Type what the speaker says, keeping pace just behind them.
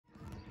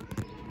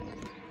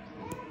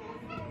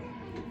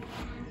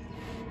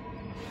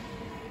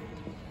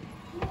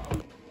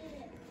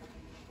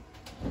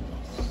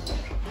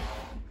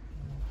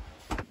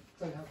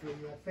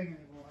thing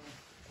anymore.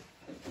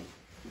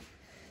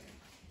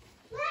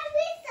 Where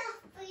is that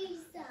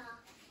freezer?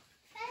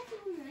 That's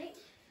all right.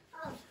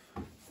 Oh,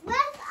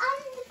 where's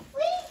the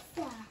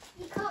freezer?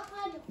 You can't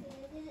find the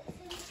freezer.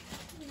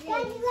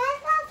 Daddy,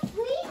 where's that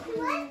freezer?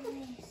 Where's the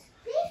freezer?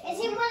 It's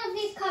in one of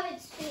these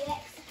cupboards,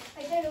 Felix. I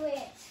don't know where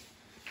it's.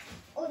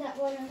 Oh, that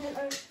one, I don't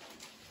know.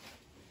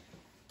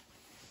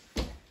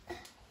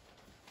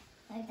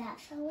 Oh,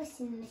 that's a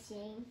washing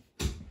machine.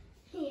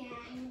 Yeah,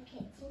 in the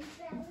kitchen.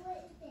 So what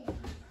is this?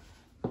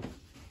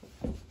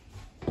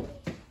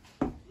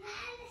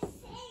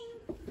 Medicine.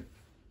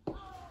 Oh.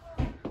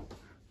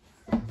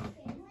 Stop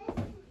it.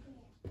 Where's it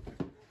here?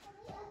 Look,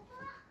 we have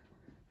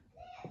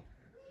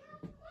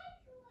a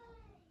microwave.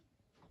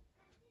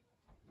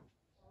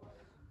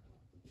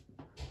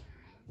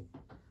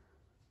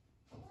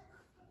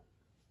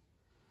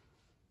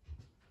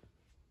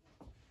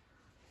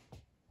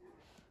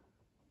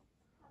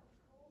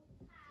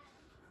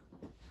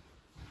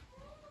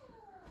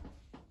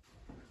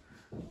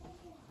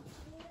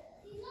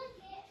 You like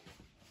it?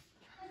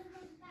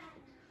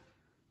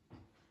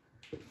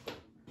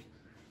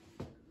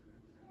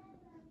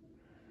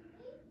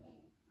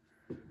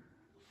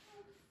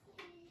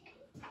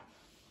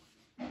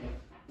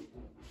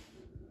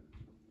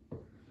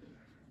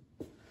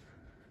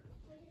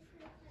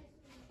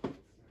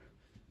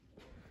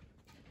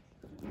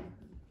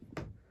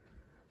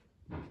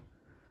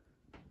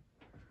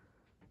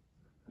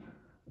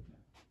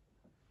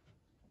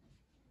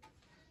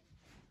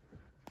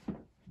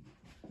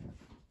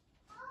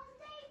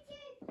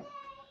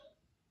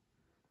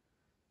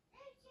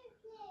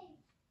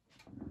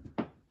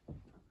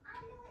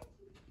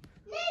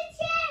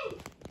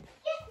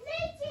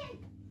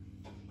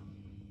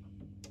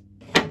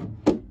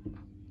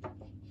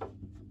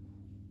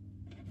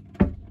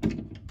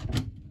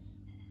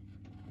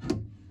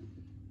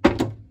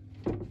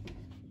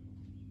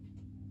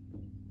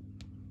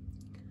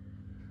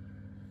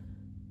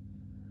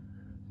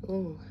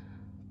 Oh,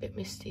 a bit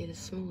misty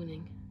this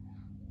morning.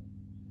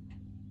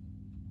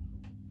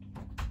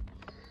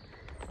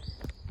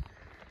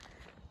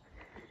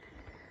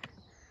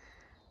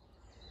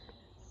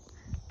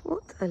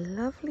 What a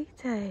lovely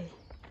day.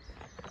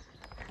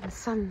 And the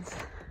sun's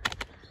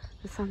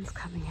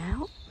coming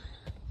out.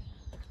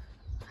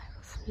 I've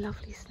got some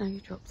lovely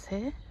snowdrops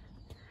here.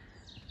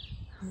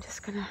 I'm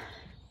just gonna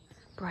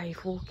brave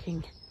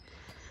walking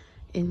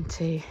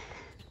into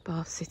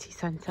Bath city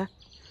centre.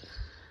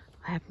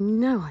 I have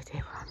no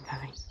idea where I'm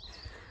going,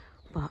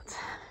 but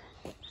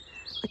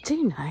I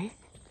do know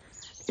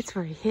it's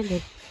very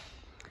hilly.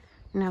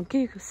 Now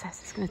Google says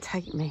it's going to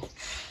take me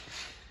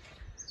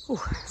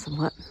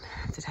somewhat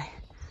today.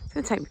 It's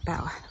going to take me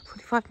about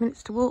 45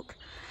 minutes to walk.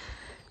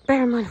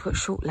 Bear in mind I've got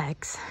short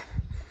legs.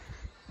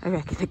 I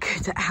reckon a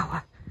good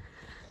hour.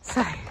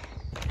 So,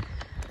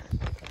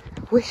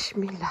 wish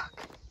me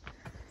luck.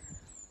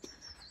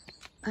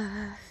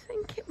 I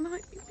think it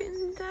might be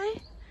bin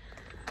day.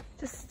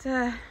 Just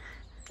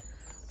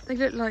they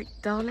look like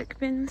Dalek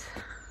bins,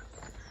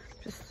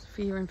 just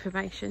for your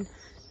information.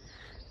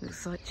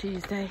 Looks like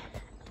Tuesday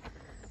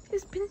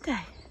is bin day,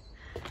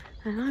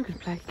 and I'm going to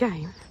play a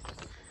game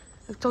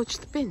of dodge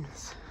the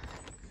bins.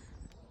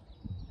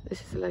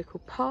 This is a local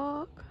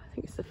park, I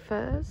think it's the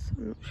Firs,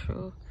 I'm not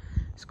sure.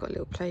 It's got a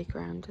little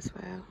playground as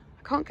well.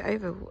 I can't get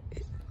over what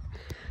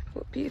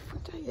a beautiful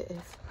day it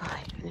is.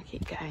 Right, I'm going to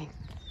keep going.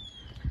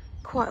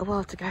 Quite a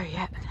while to go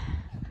yet.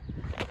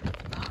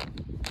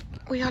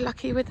 We are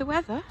lucky with the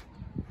weather.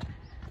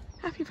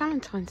 Happy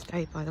Valentine's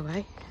Day, by the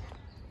way.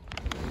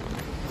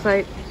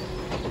 So,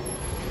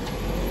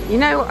 you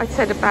know what I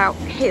said about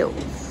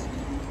hills?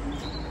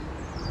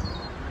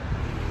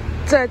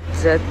 Da,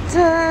 da,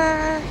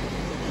 da.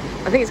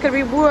 I think it's going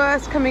to be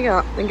worse coming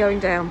up than going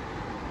down.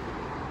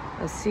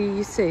 I'll see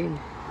you soon.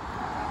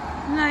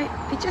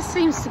 No, it just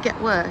seems to get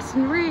worse,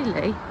 and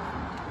really,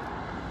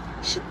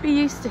 I should be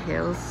used to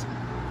hills.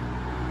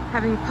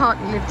 Having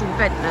partly lived in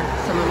Ventnor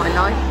some of my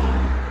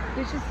life,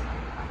 which is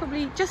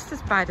probably just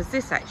as bad as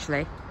this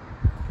actually.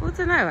 I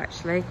don't know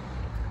actually,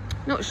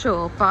 not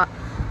sure, but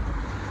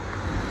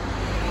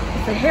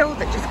it's a hill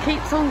that just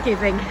keeps on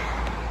giving.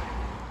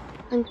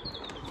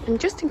 And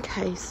just in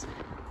case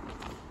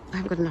I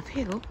haven't got enough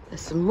hill,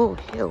 there's some more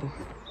hill.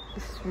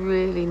 This is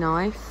really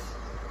nice.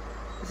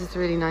 This is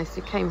really nice.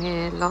 We came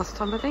here last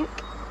time, I think.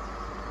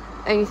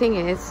 Only thing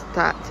is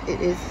that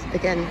it is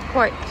again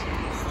quite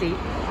steep,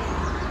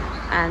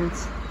 and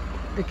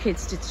the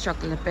kids did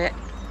struggle a bit.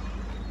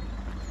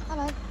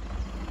 Hello.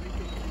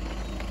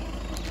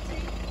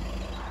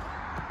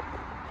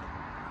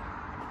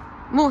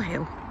 More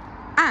hill.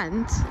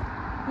 And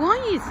why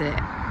is it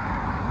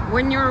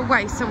when you're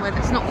away somewhere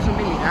that's not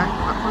familiar,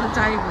 like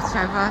holiday,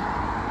 whatever,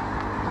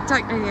 I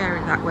don't know the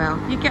area that well,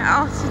 you get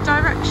asked for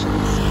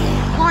directions?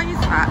 Why is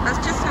that? That's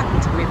just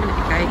happened to me a minute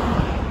ago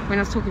when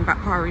I was talking about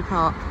Priory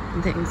Park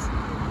and things.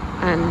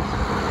 And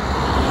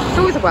it's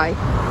always the way.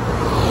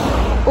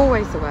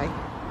 Always the way.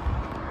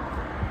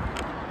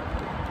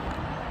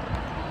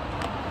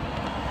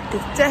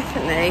 It's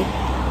definitely,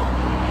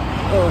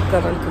 oh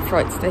god, I look a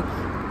fright today.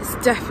 it's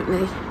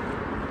definitely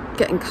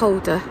getting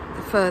colder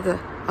the further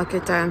I go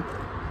down,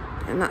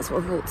 and that's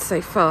what I've walked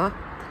so far.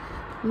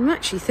 I'm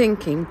actually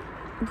thinking,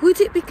 would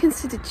it be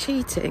considered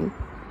cheating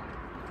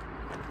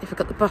if I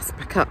got the bus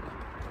back up?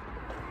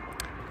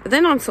 But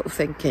then I'm sort of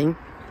thinking,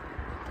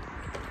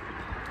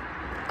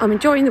 I'm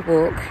enjoying the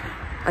walk.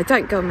 I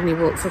don't go on many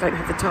walks, I don't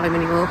have the time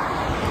anymore,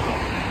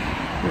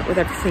 not with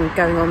everything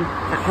going on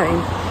at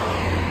home.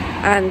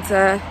 And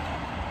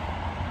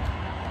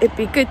it'd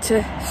be good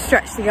to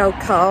stretch the old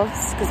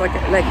calves because I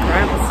get leg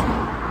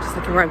cramps. Just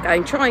looking around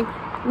going, trying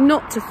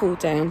not to fall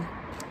down.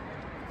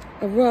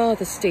 A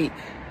rather steep,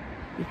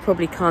 you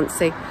probably can't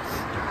see,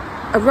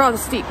 a rather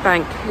steep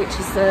bank, which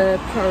is the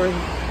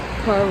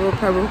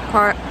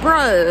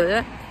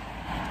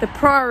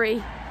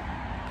Priory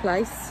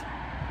place.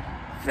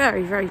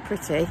 Very, very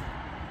pretty.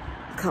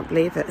 I can't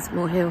believe it, it's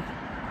more hill.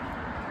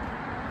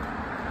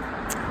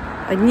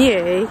 I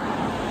knew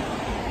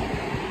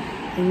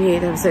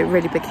there was a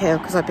really big hill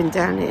because I've been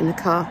down it in the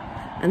car,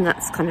 and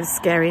that's kind of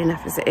scary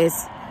enough as it is.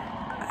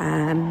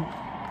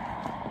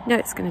 No,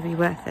 it's going to be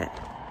worth it.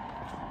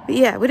 But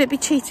yeah, would it be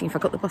cheating if I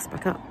got the bus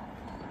back up?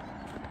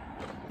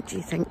 What do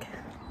you think?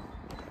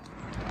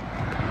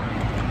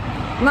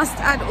 Must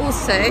add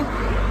also,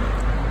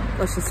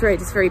 gosh, this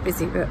road is very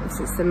busy, but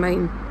it's the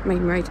main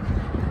road.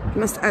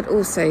 Must add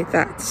also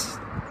that,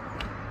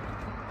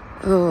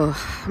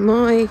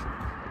 my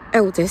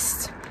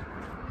eldest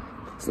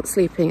is not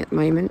sleeping at the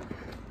moment.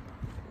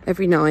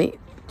 Every night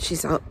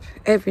she's up,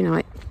 every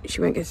night she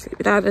won't go to sleep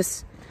without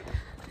us.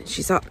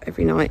 She's up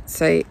every night,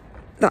 so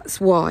that's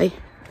why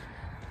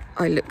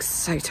I look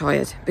so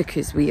tired,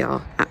 because we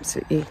are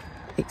absolutely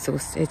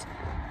exhausted.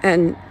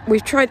 And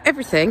we've tried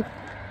everything.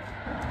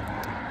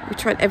 We've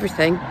tried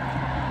everything to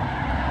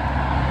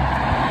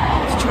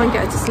try and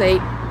get her to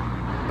sleep,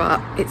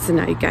 but it's a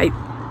no-go.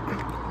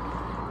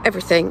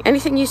 Everything,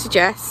 anything you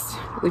suggest,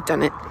 we've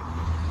done it.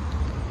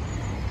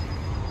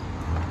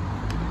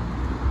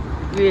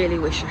 Really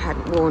wish I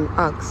hadn't worn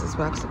Uggs as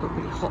well, because I've got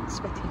really hot,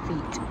 sweaty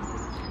feet.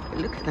 But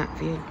look at that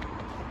view.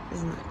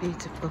 Isn't that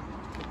beautiful?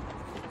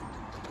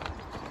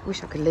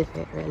 Wish I could live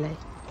here, really.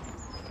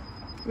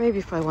 Maybe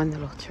if I won the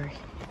lottery.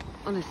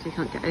 Honestly,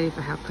 can't get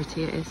over how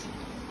pretty it is.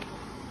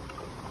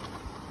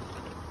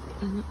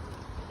 I'm not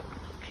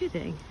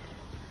kidding.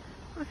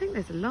 I think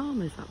there's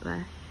llamas up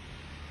there.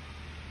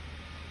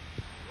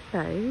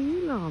 Hello, are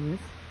you llamas?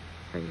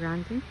 Very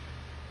random.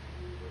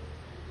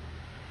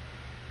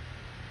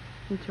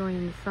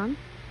 Enjoying the sun.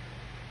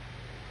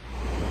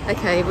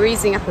 Okay, we're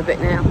easing up a bit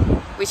now,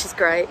 which is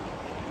great.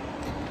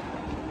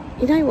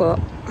 You know what?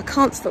 I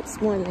can't stop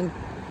smiling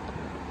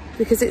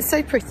because it's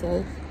so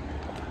pretty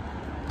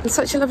and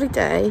such a lovely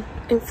day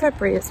in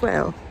February as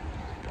well.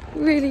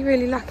 Really,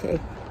 really lucky.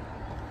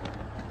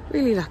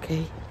 Really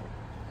lucky.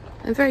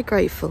 I'm very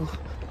grateful,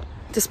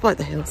 despite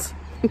the hills.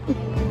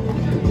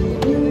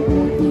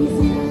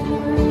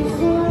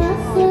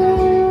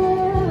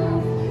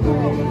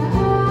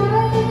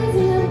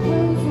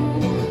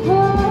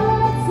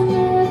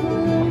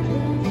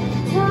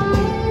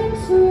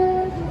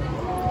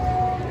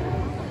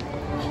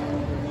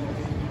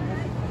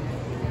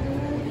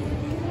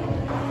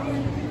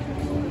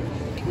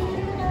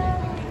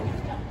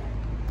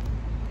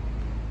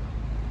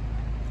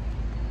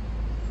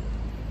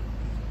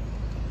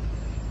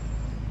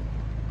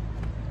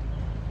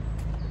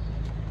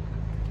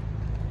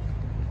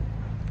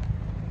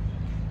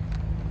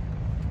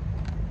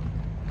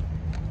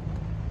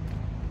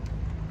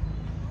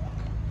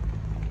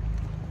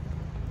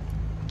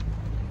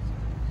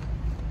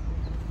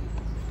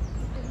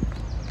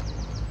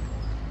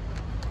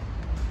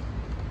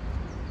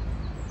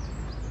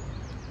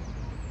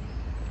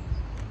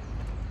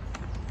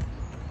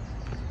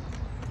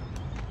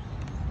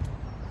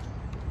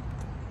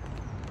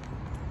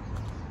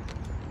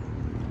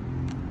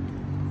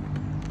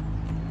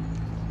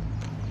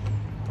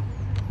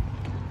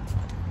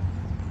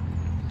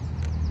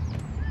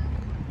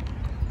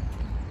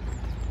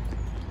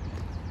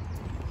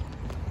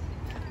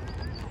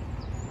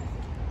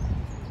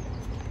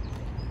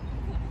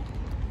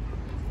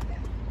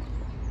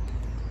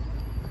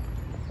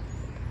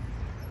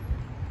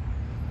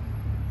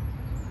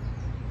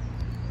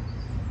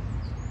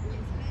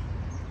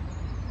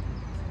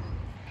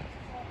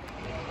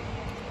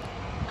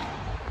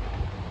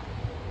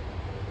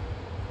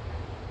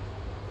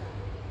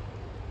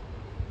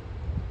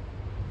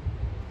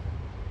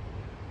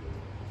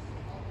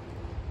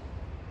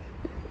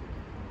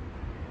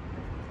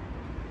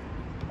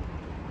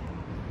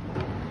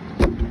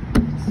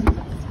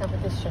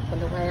 On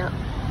the way up.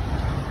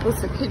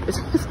 Also, Kid was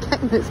just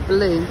getting this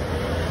balloon.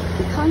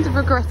 I'm kind of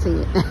regretting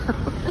it now.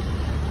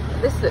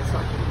 This looks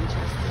like an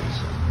interesting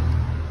shot.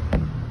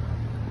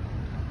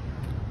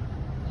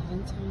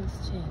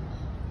 Valentine's chin.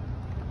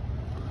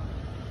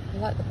 I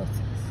like the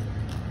buttons.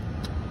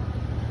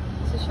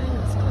 It's a shame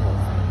it's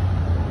closed.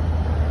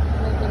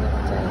 Maybe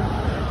another day.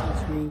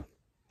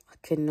 I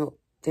could not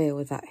deal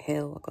with that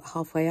hill. I got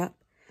halfway up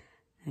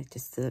and I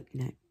just thought, you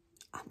know,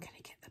 I'm going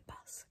to get the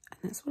bus. And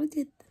that's what I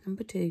did,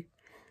 number 2.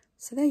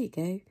 So there you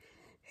go.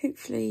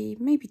 hopefully,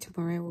 maybe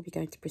tomorrow we'll be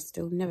going to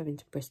Bristol. Never been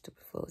to Bristol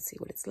before, see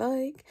what it's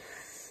like.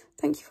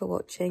 Thank you for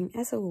watching.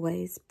 As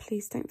always,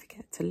 please don't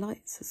forget to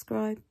like,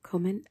 subscribe,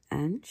 comment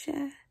and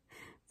share.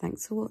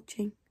 Thanks for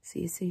watching.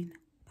 See you soon.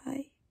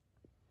 Bye.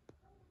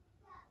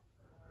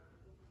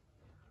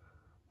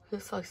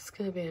 Looks like it's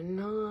going to be a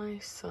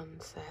nice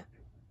sunset.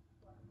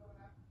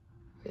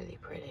 Really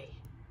pretty.